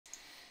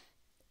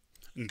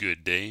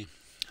Good day.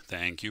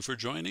 Thank you for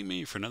joining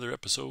me for another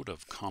episode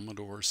of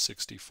Commodore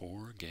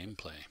 64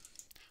 gameplay.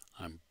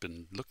 I've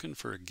been looking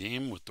for a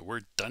game with the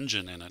word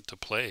dungeon in it to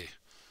play.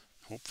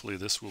 Hopefully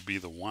this will be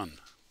the one.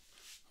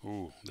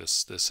 Ooh,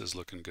 this is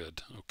looking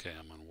good. Okay,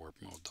 I'm on warp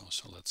mode though,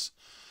 so let's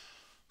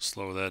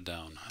slow that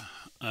down.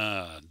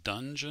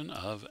 Dungeon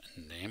of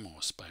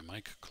Namos by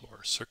Mike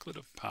Clore. Circlet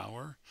of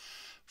Power.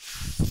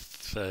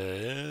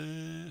 Famon?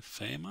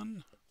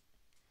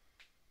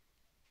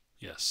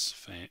 Yes,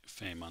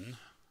 Famon.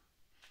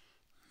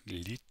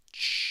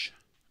 Leech.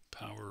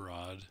 Power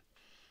Rod.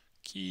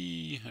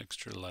 Key.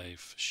 Extra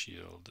life.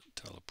 Shield.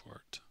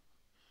 Teleport.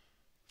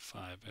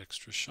 5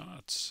 extra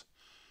shots.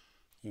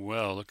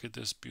 Well, look at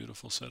this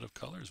beautiful set of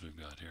colors we've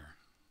got here.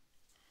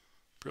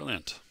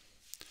 Brilliant.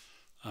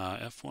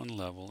 F1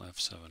 level,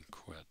 F7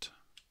 quit.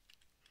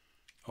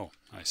 Oh,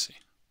 I see.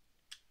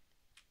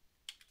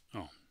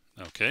 Oh,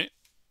 okay.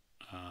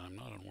 I'm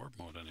not on warp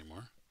mode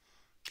anymore.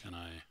 Can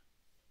I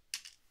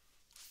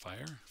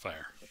fire?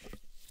 Fire.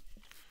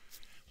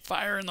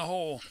 Fire in the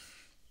hole!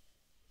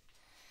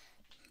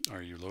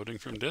 Are you loading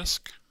from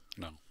disk?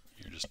 No,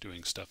 you're just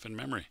doing stuff in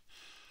memory.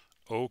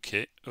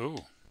 Okay.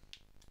 Oh.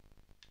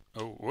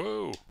 Oh,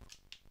 whoa!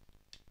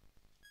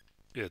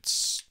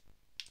 It's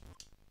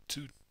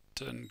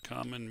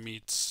Tutankhamun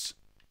meets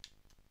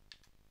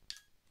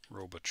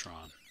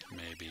Robotron,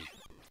 maybe.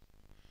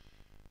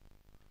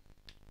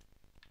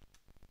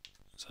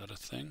 Is that a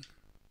thing?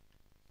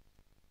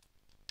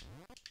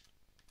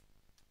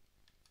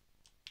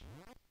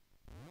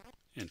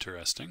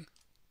 Interesting.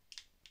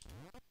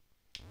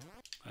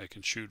 I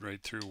can shoot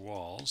right through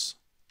walls.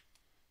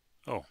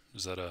 Oh,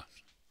 is that a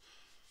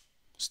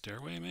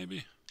stairway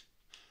maybe?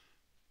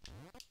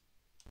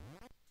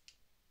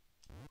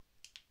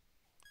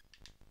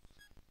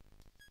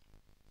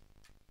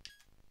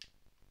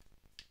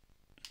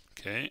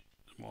 Okay,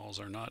 walls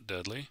are not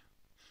deadly.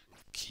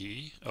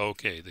 Key.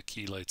 Okay, the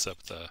key lights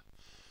up the...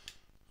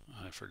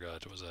 I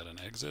forgot, was that an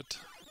exit?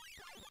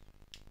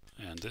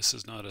 And this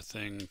is not a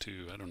thing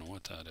to... I don't know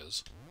what that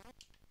is.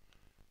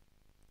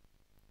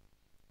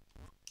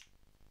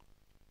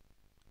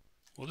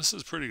 Well, this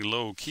is pretty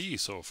low key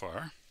so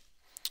far.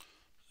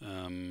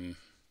 Oh,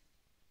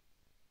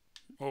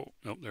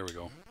 nope, there we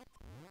go.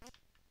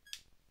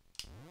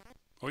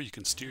 Oh, you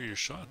can steer your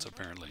shots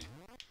apparently.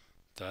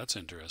 That's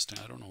interesting.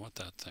 I don't know what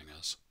that thing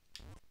is.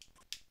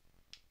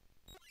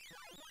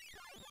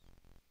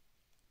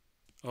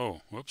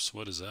 Oh, whoops,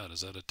 what is that?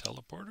 Is that a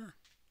teleporter?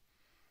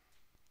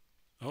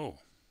 Oh,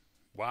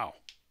 wow.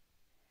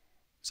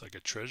 It's like a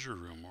treasure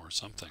room or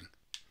something.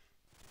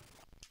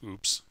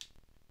 Oops.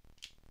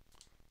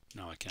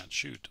 Now I can't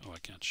shoot. Oh, I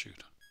can't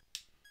shoot.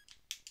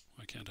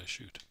 Why can't I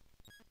shoot?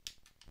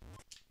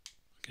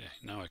 Okay,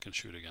 now I can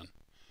shoot again.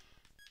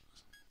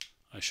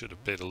 I should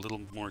have paid a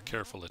little more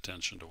careful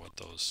attention to what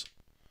those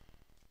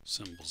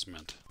symbols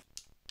meant.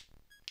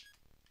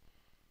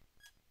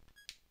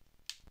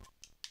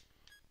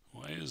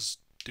 Why is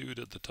dude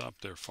at the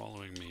top there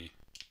following me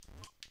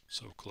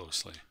so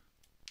closely?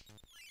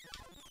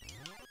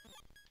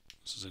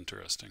 This is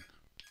interesting.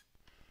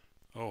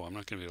 Oh, I'm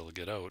not going to be able to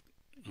get out.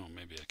 Oh,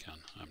 maybe I can.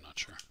 I'm not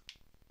sure.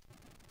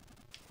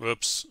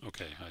 Whoops.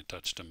 Okay, I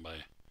touched him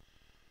by...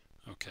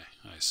 Okay,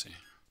 I see.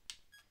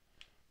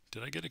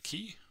 Did I get a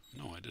key?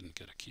 No, I didn't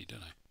get a key, did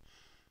I?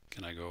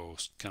 Can I go...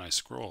 Can I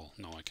scroll?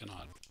 No, I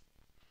cannot.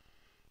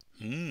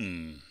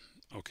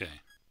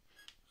 Okay.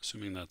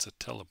 Assuming that's a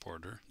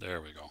teleporter.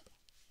 There we go.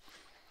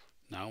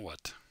 Now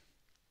what?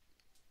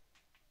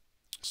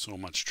 So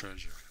much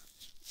treasure.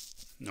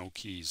 No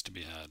keys to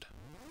be had.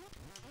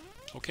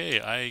 Okay,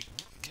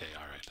 Okay,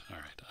 alright.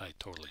 I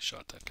totally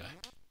shot that guy.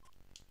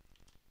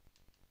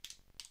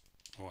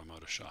 Oh, I'm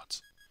out of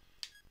shots.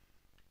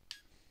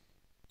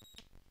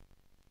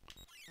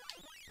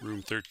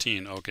 Room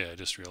 13. Okay, I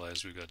just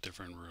realized we've got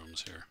different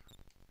rooms here.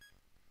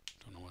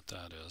 Don't know what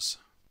that is.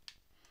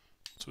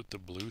 What's with the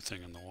blue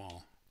thing in the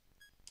wall?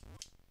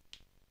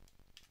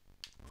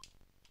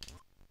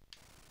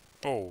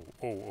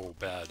 Oh,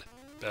 bad.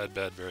 Bad,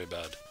 very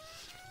bad.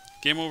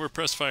 Game over,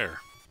 press fire.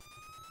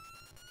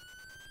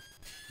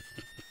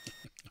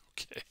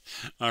 Okay,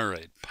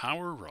 alright.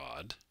 Power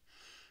rod,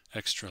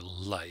 extra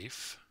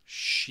life,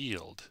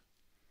 shield.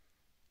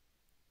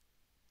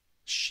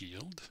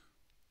 Shield?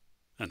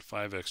 And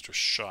 5 extra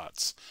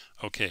shots.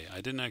 Okay,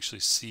 I didn't actually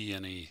see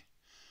any...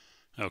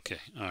 Okay,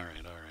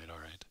 alright.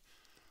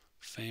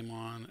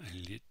 Famon,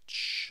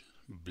 Lich,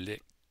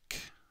 Blick.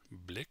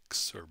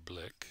 Blix or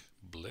Blick?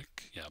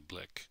 Blick? Yeah,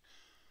 Blick.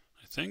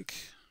 I think.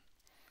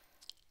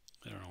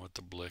 I don't know what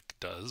the Blick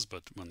does,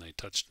 but when they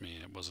touched me,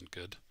 it wasn't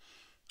good.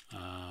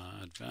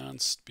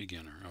 Advanced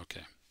beginner.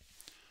 Okay.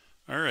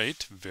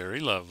 Alright, very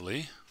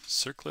lovely.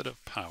 Circlet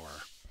of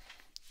Power.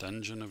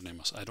 Dungeon of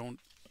Namos. I don't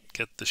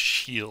get the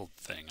shield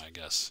thing, I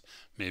guess.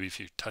 Maybe if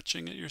you're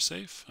touching it, you're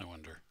safe? I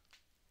wonder.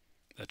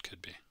 That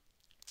could be.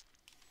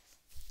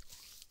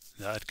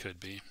 That could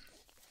be.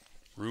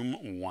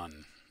 Room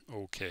 1.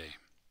 Okay.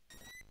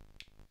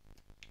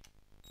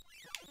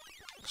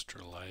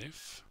 Extra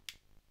life.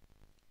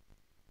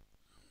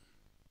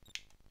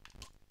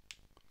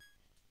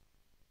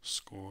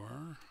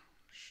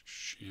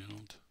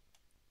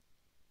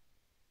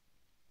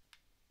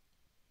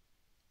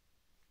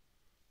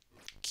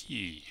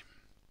 key.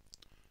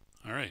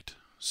 Alright,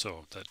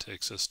 so that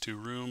takes us to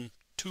room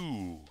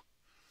 2.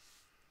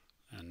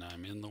 And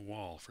I'm in the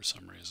wall for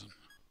some reason.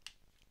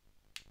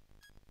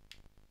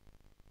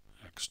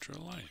 Extra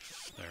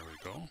life. There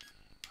we go.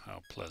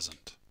 How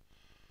pleasant.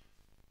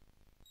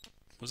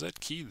 Was that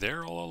key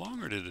there all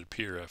along, or did it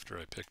appear after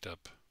I picked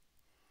up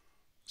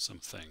some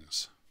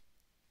things?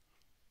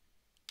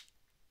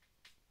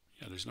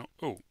 Yeah, there's no...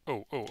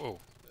 Oh.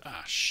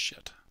 Ah,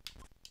 shit.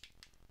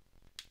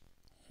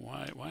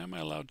 Why am I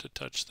allowed to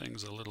touch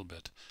things a little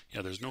bit?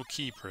 Yeah, there's no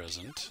key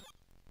present.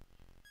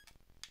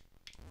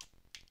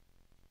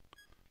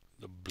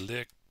 The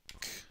blick...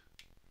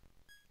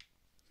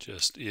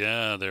 Just...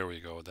 Yeah, there we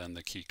go. Then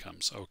the key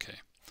comes. Okay.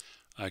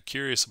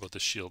 Curious about the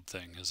shield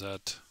thing. Is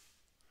that...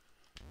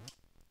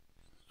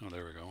 Oh,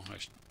 there we go.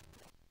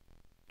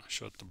 I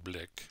shot the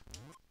blick.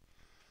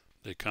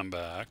 They come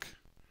back.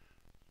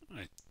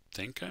 I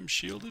think I'm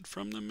shielded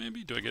from them,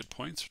 maybe? Do I get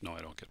points? No,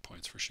 I don't get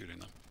points for shooting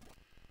them.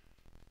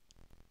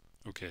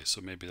 Okay, so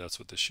maybe that's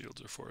what the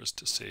shields are for, is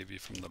to save you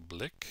from the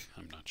blick?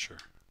 I'm not sure.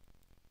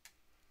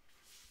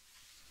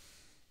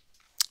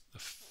 The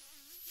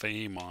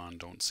Famon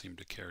don't seem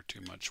to care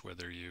too much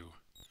whether you...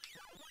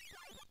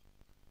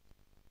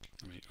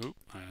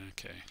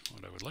 Okay,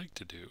 what I would like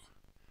to do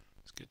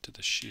is get to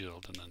the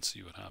shield and then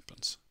see what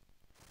happens.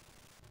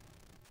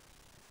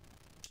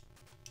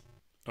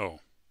 Oh,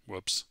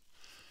 whoops.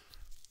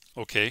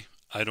 Okay,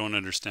 I don't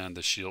understand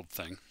the shield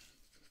thing.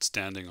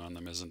 Standing on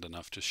them isn't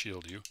enough to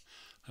shield you,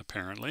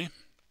 apparently.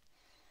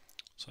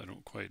 So I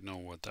don't quite know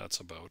what that's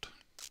about.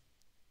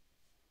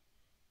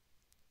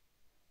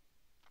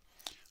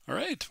 All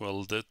right,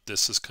 well,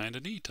 this is kind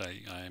of neat.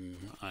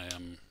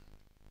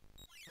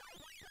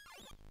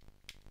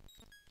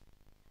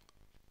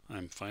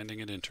 I'm finding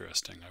it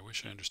interesting. I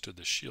wish I understood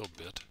the shield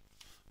bit.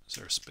 Is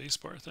there a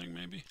spacebar thing,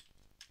 maybe?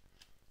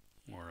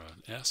 Or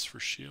an S for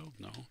shield?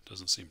 No,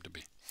 doesn't seem to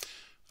be.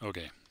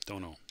 Okay,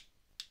 don't know.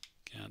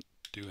 Can't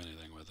do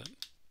anything with it.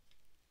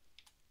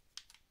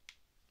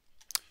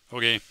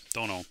 Okay,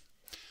 don't know.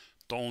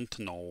 Don't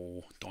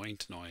know.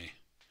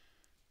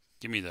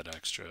 Give me that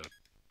extra...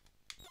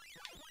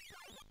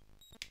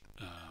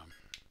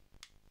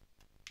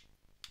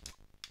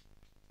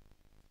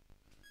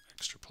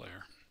 extra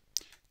player.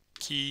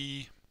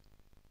 Key.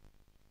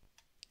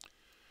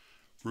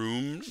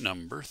 Room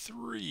number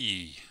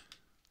 3.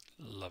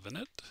 Loving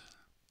it.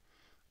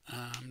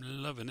 I'm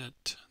loving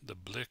it. The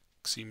blick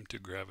seem to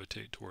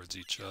gravitate towards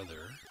each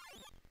other.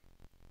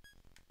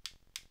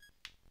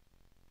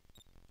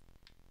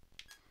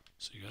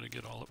 So you gotta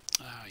get all of...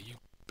 Ah, you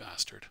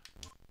bastard.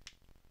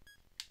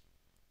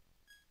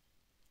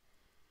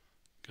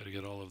 Gotta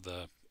get all of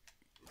the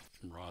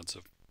rods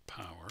of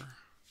power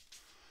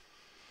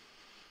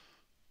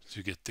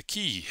to get the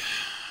key.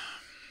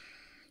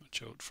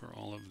 Watch out for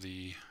all of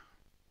the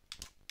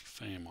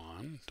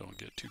Famon. Don't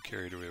get too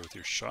carried away with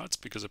your shots,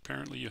 because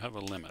apparently you have a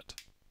limit.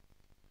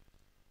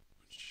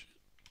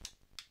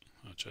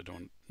 Which I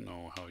don't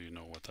know how you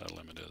know what that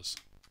limit is.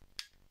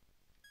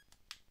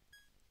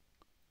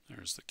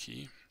 There's the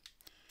key.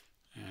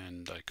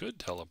 And I could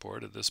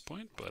teleport at this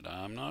point, but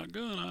I'm not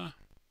gonna.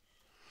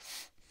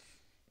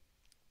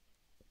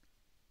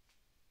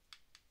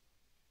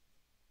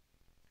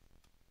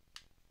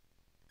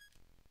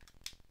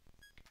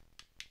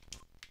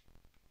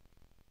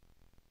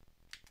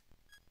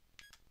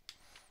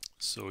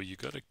 So you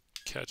gotta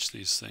catch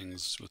these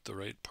things with the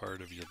right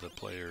part of the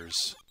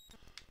player's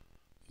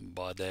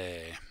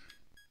body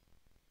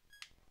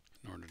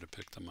in order to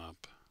pick them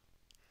up.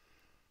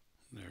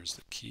 There's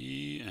the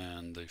key,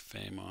 and the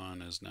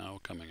Famon is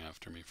now coming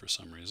after me for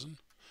some reason.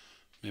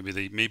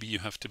 Maybe you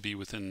have to be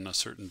within a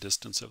certain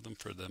distance of them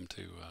for them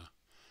to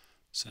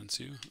sense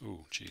you.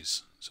 Oh,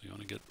 jeez. So you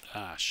want to get...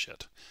 Ah,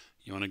 shit.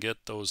 You want to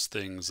get those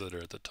things that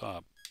are at the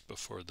top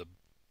before the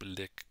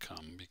blick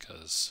come,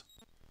 because...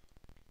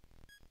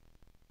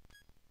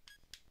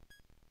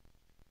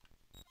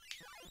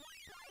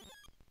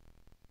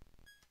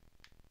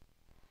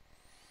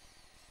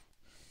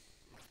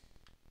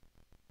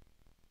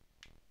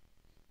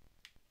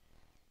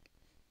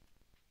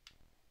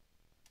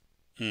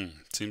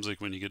 Seems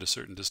like when you get a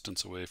certain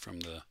distance away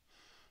from the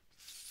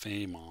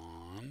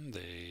Famon,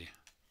 they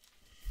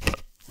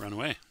run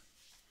away.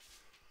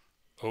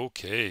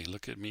 Okay,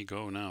 look at me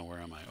go now. Where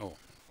am I? Oh,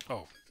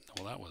 well,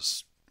 that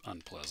was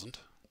unpleasant.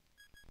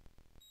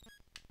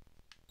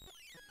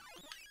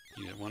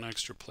 You get one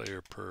extra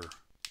player per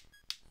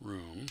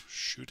room.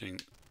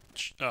 Shooting...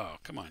 Oh,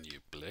 come on, you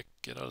blick.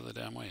 Get out of the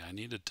damn way. I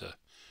needed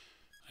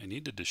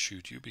to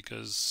shoot you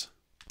because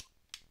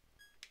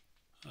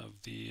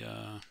of the...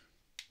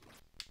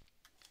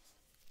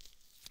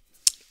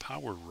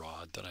 power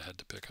rod that I had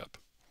to pick up.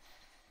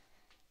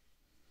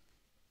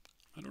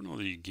 I don't know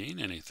that you gain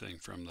anything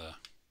from the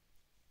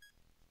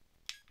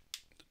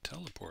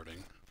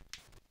teleporting.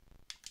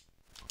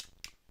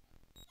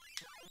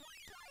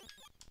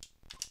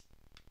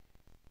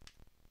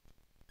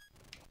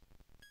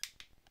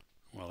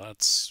 Well,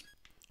 that's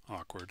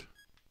awkward.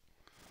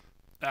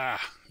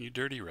 Ah, you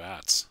dirty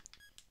rats.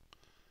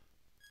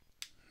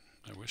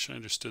 I wish I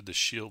understood the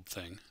shield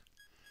thing.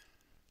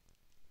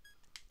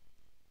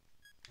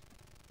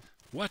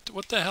 What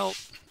the hell?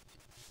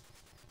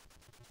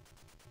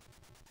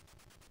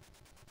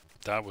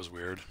 That was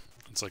weird.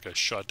 It's like I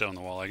shot down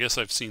the wall. I guess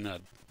I've seen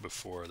that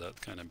before,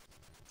 that kind of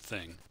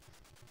thing.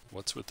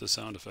 What's with the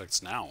sound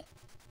effects now?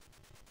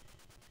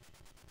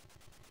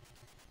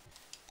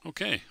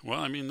 Okay, well,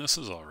 I mean, this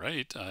is all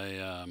right.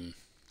 I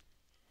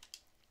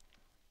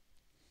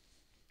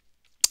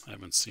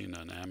haven't seen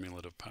an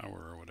amulet of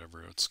power or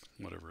whatever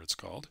it's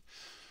called,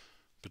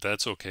 but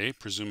that's okay.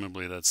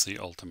 Presumably, that's the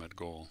ultimate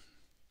goal.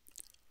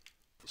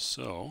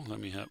 So let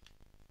me have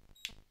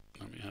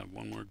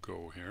one more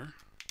go here,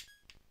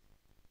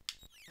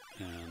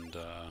 and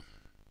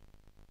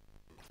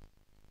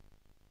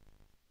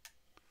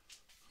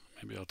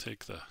maybe I'll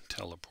take the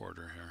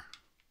teleporter here.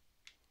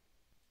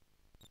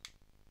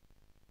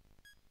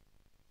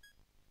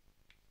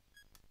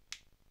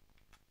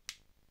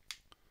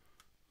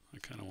 I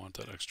kind of want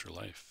that extra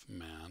life,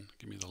 man.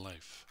 Give me the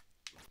life.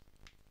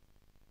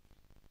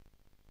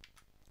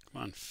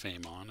 Come on,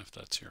 Famon, if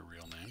that's your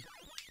real name.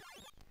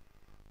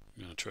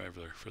 I'm going to try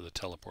for the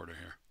teleporter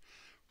here.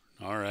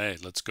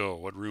 Alright, let's go.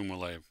 What room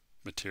will I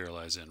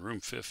materialize in?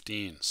 Room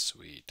 15.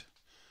 Sweet.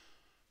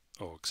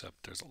 Oh,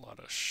 except there's a lot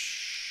of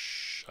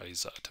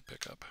shiza to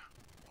pick up.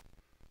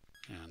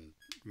 And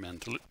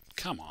mentally...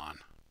 Come on.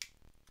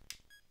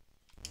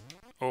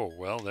 Oh,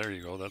 well, there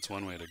you go. That's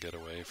one way to get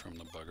away from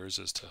the buggers,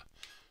 is to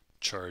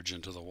charge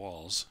into the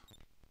walls.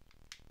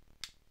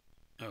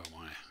 Oh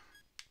my.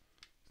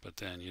 But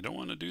then you don't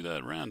want to do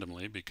that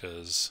randomly,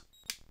 because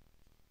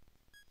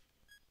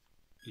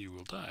you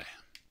will die.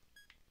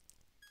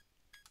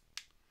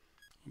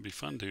 It would be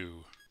fun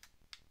to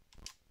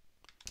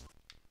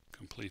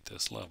complete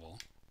this level.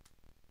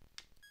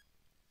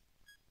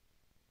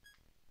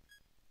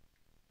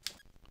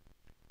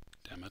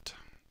 Damn it.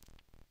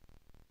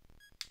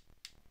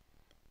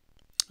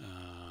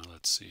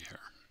 Let's see here.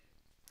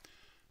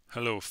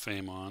 Hello,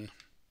 Famon.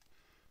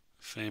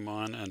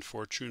 Famon and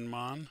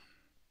Fortunemon.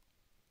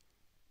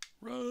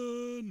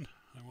 Run!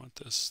 I want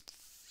this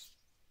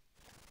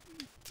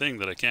thing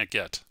that I can't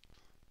get.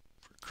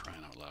 For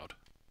crying out loud.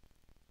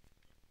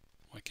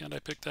 Why can't I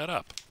pick that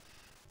up?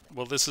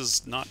 Well, this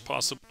is not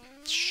possible.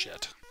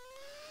 Shit.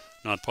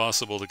 Not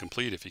possible to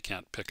complete if you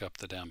can't pick up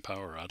the damn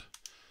power rod.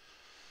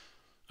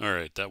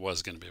 Alright, that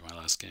was going to be my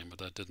last game, but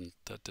that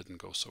didn't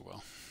go so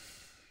well.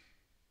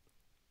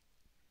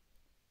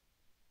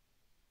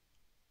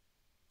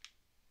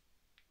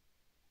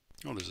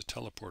 Oh, there's a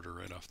teleporter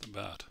right off the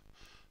bat.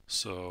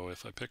 So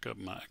if I pick up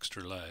my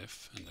extra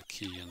life and the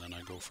key and then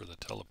I go for the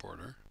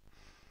teleporter,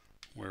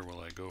 where will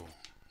I go?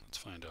 Let's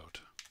find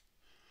out.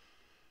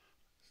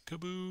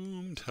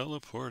 Kaboom!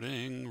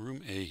 Teleporting!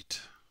 Room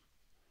 8.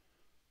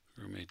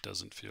 Room 8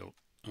 doesn't feel...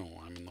 Oh,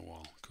 I'm in the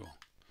wall. Cool.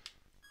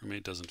 Room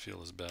 8 doesn't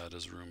feel as bad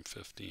as room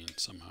 15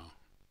 somehow.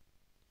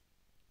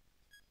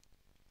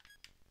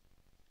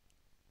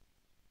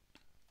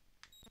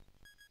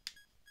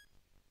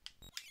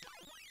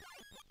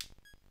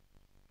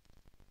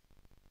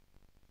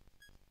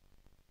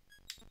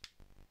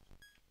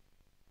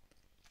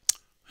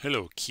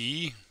 Hello,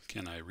 key.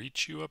 Can I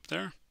reach you up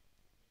there?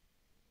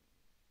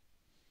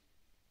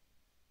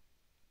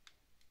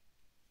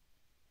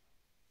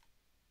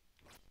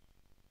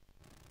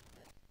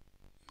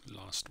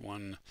 Lost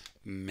one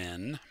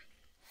men.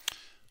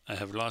 I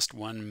have lost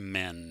one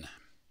men.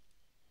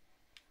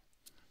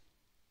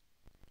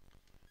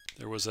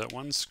 There was that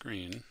one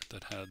screen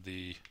that had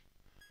the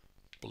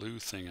blue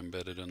thing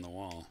embedded in the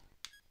wall.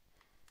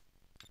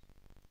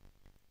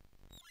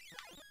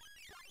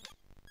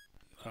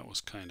 That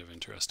was kind of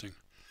interesting.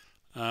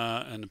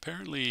 And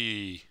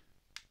apparently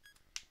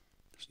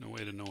there's no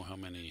way to know how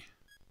many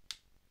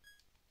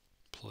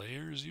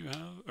players you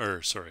have.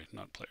 Or, sorry,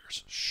 not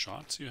players.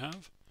 Shots you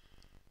have.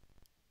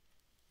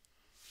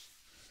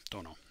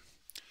 Don't know.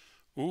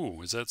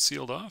 Ooh, is that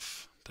sealed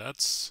off?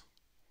 That's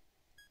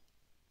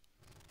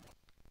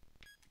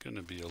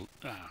gonna be a...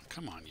 Ah,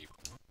 come on, you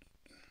little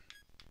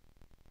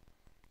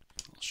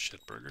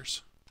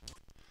shitburgers.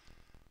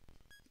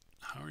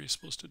 How are you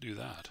supposed to do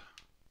that?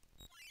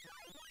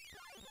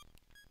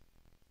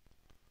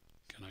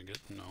 Can I get...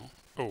 No.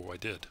 Oh, I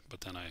did,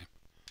 but then I...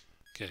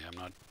 Okay, I'm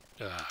not...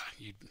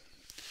 you...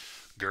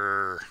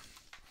 Grr.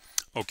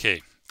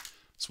 Okay.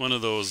 It's one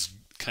of those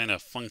kind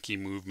of funky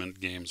movement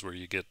games where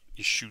you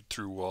shoot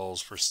through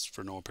walls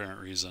for no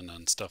apparent reason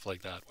and stuff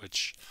like that,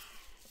 which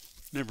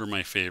never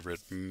my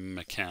favorite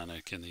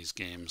mechanic in these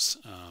games.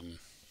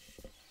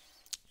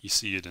 You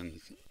see it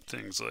in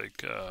things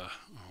like oh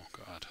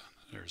god,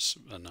 there's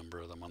a number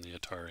of them on the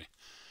Atari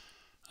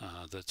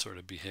that sort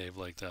of behave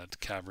like that.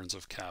 Caverns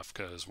of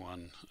Kafka is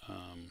one.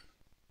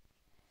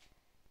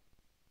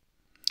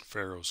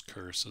 Pharaoh's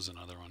Curse is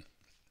another one.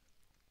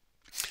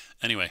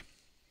 Anyway,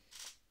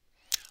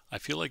 I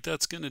feel like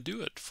that's going to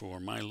do it for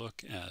my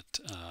look at,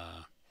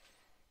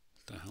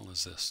 the hell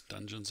is this?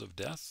 Dungeons of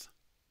Death?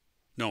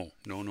 No.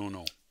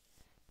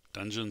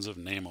 Dungeons of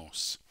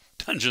Namos.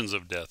 Dungeons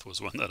of Death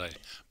was one that I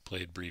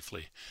played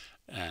briefly,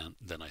 and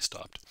then I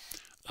stopped.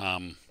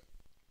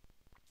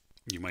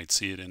 You might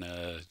see it in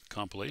a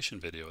compilation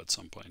video at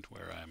some point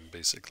where I'm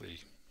basically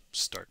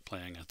start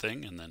playing a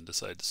thing and then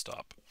decide to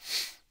stop.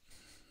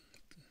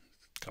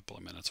 A couple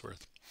of minutes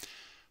worth.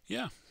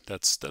 Yeah,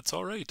 that's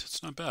all right.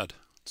 It's not bad.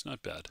 It's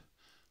not bad.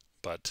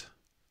 But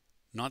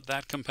not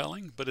that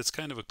compelling, but it's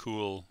kind of a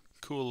cool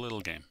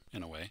little game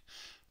in a way.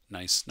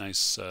 Nice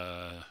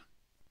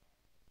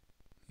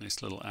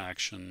little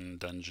action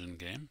dungeon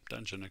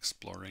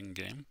exploring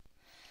game.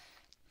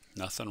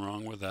 Nothing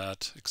wrong with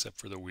that except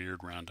for the weird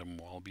random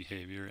wall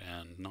behavior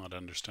and not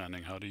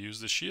understanding how to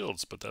use the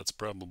shields, but that's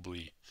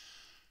probably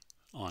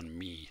on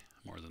me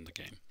more than the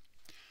game.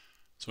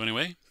 So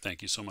anyway,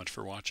 thank you so much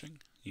for watching.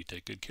 You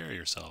take good care of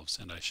yourselves,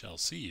 and I shall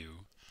see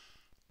you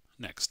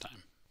next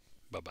time.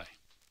 Bye-bye.